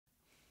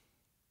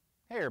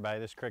Hey everybody,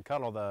 this is Craig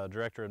Cuttle, the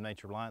Director of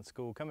Nature Reliance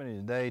School, coming in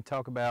today to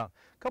talk about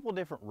a couple of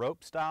different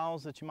rope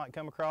styles that you might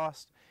come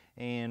across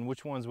and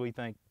which ones we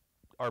think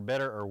are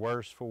better or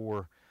worse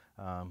for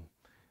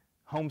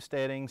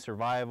homesteading,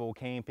 survival,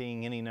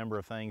 camping, any number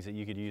of things that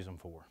you could use them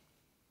for.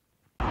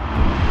 The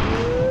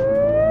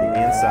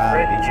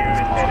inside of each of these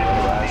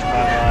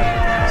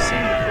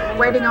pontoons.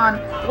 Waiting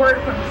on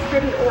word from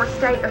city or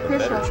state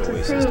officials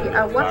to see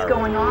what's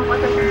going on,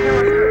 what they can tell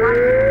us.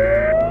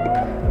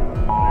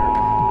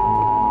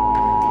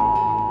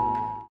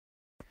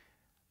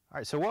 All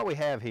right, so what we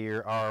have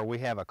here are we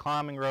have a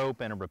climbing rope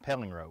and a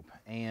rappelling rope,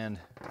 and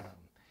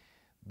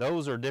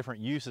those are different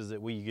uses that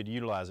we could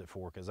utilize it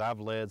for, because I've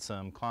led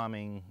some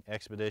climbing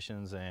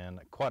expeditions and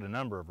quite a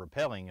number of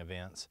rappelling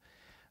events.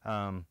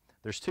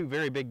 There's two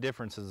very big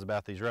differences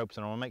about these ropes,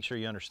 and I want to make sure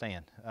you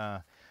understand.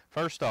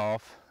 First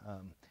off,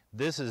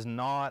 this is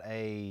not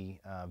a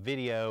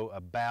video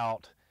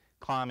about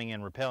climbing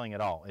and rappelling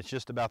at all. It's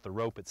just about the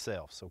rope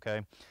itself,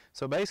 okay?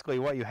 So basically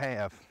what you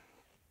have,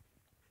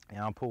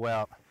 and I'll pull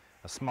out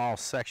a small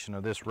section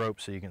of this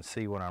rope so you can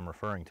see what I'm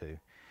referring to,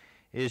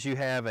 is you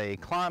have a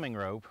climbing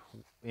rope.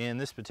 In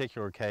this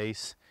particular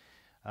case,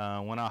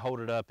 when I hold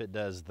it up, it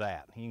does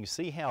that. You can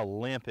see how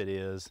limp it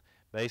is.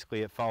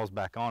 Basically, it falls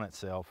back on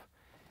itself,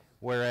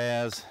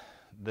 whereas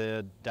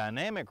the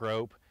dynamic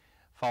rope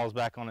falls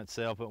back on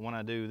itself, but when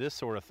I do this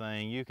sort of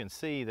thing, you can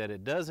see that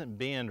it doesn't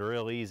bend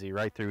real easy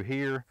right through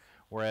here,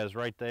 whereas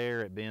right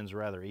there it bends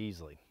rather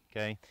easily,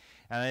 okay?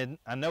 And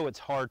I know it's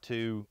hard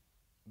to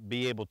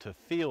be able to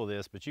feel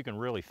this, but you can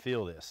really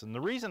feel this. And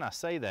the reason I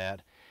say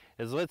that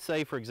is, let's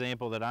say for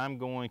example that I'm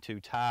going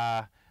to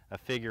tie a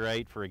figure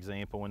 8, for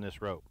example, in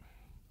this rope,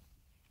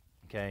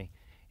 okay?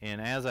 And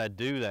as I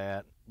do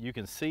that, you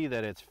can see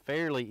that it's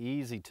fairly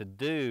easy to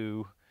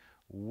do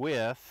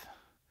with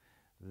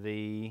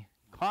the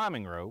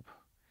climbing rope,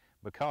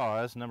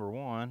 because number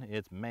one,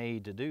 it's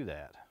made to do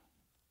that,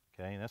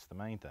 okay? That's the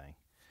main thing.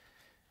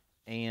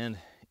 And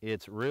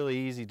it's really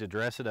easy to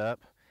dress it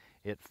up.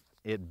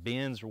 It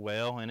bends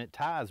well and it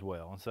ties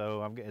well, and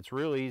so it's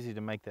really easy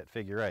to make that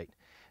figure 8.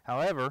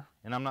 However,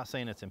 and I'm not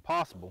saying it's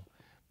impossible,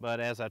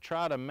 but as I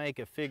try to make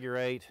a figure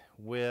 8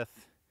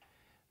 with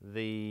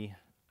the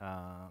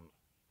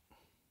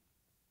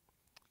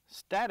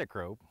static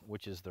rope,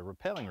 which is the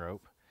rappelling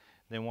rope,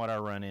 then what I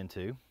run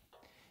into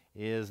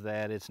is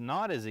that it's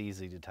not as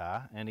easy to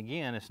tie. And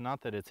again, it's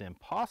not that it's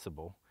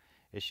impossible,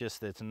 it's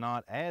just that it's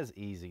not as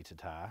easy to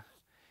tie.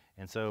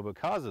 And so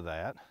because of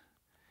that,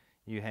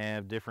 you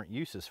have different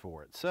uses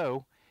for it.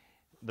 So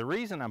the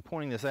reason I'm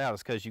pointing this out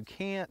is because you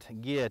can't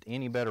get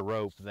any better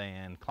rope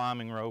than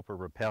climbing rope or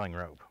rappelling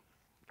rope,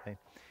 okay?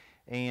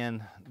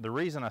 And the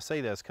reason I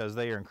say this is because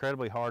they are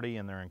incredibly hardy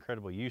and they're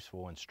incredibly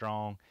useful and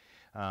strong,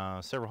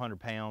 several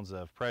hundred pounds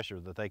of pressure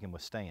that they can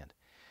withstand.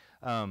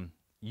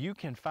 You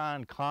can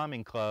find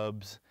climbing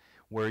clubs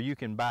where you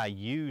can buy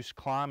used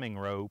climbing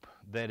rope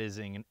that is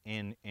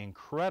in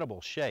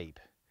incredible shape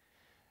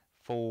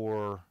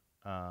for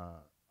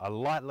a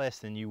lot less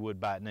than you would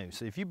buy it new.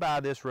 So if you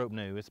buy this rope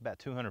new, it's about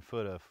 200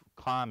 foot of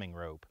climbing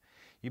rope.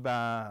 You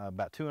buy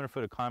about 200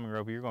 foot of climbing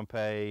rope, you're going to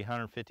pay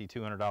 $150,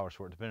 $200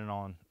 for it, depending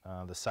on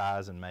the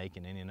size and make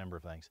and any number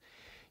of things.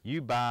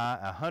 You buy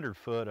 100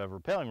 foot of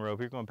rappelling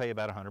rope, you're going to pay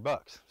about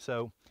 $100.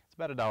 So it's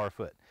about $1 a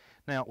foot.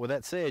 Now, with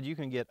that said, you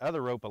can get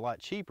other rope a lot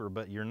cheaper,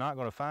 but you're not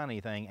going to find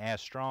anything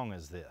as strong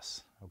as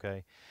this,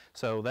 okay?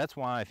 So that's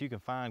why if you can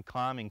find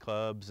climbing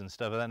clubs and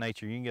stuff of that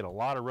nature, you can get a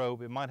lot of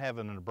rope. It might have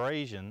an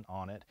abrasion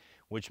on it,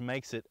 which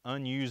makes it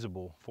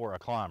unusable for a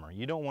climber.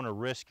 You don't want to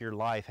risk your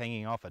life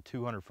hanging off a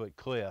 200-foot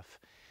cliff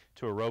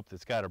to a rope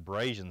that's got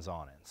abrasions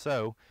on it.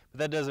 So, but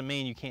that doesn't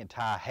mean you can't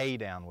tie hay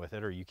down with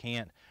it, or you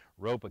can't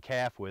rope a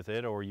calf with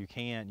it, or you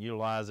can't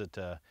utilize it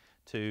to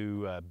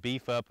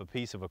beef up a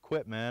piece of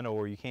equipment,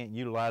 or you can't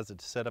utilize it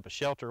to set up a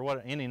shelter,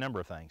 or any number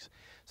of things.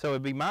 So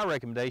it'd be my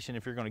recommendation,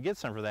 if you're going to get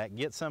some for that,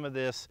 get some of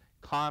this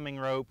climbing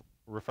rope,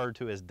 referred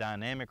to as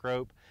dynamic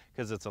rope,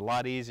 because it's a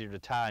lot easier to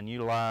tie and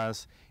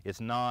utilize.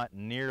 It's not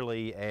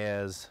nearly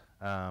as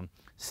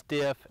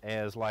stiff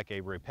as like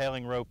a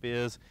rappelling rope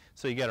is,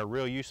 so you got a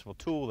real useful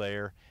tool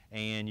there,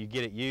 and you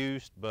get it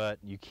used, but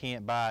you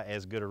can't buy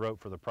as good a rope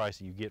for the price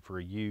that you get for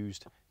a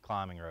used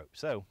climbing rope.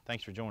 So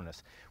thanks for joining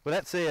us. With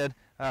that said,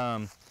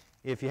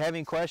 if you have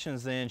any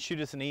questions, then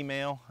shoot us an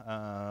email,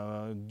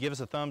 give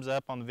us a thumbs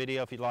up on the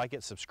video if you like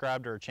it,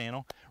 subscribe to our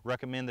channel,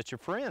 recommend that your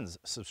friends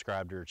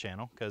subscribe to our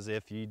channel, because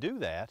if you do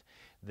that,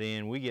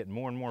 then we get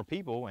more and more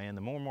people, and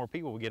the more and more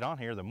people we get on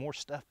here, the more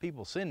stuff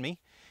people send me,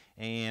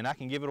 and I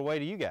can give it away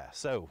to you guys.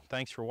 So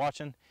thanks for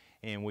watching,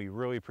 and we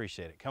really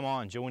appreciate it. Come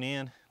on, join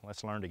in,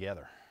 let's learn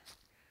together.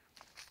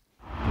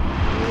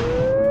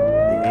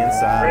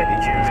 Inside of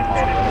each of these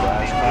pontoons.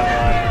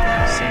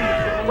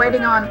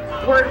 Waiting on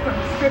word from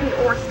city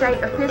or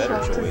state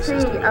officials to see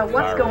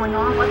what's going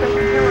on, what they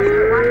can tell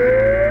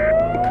us.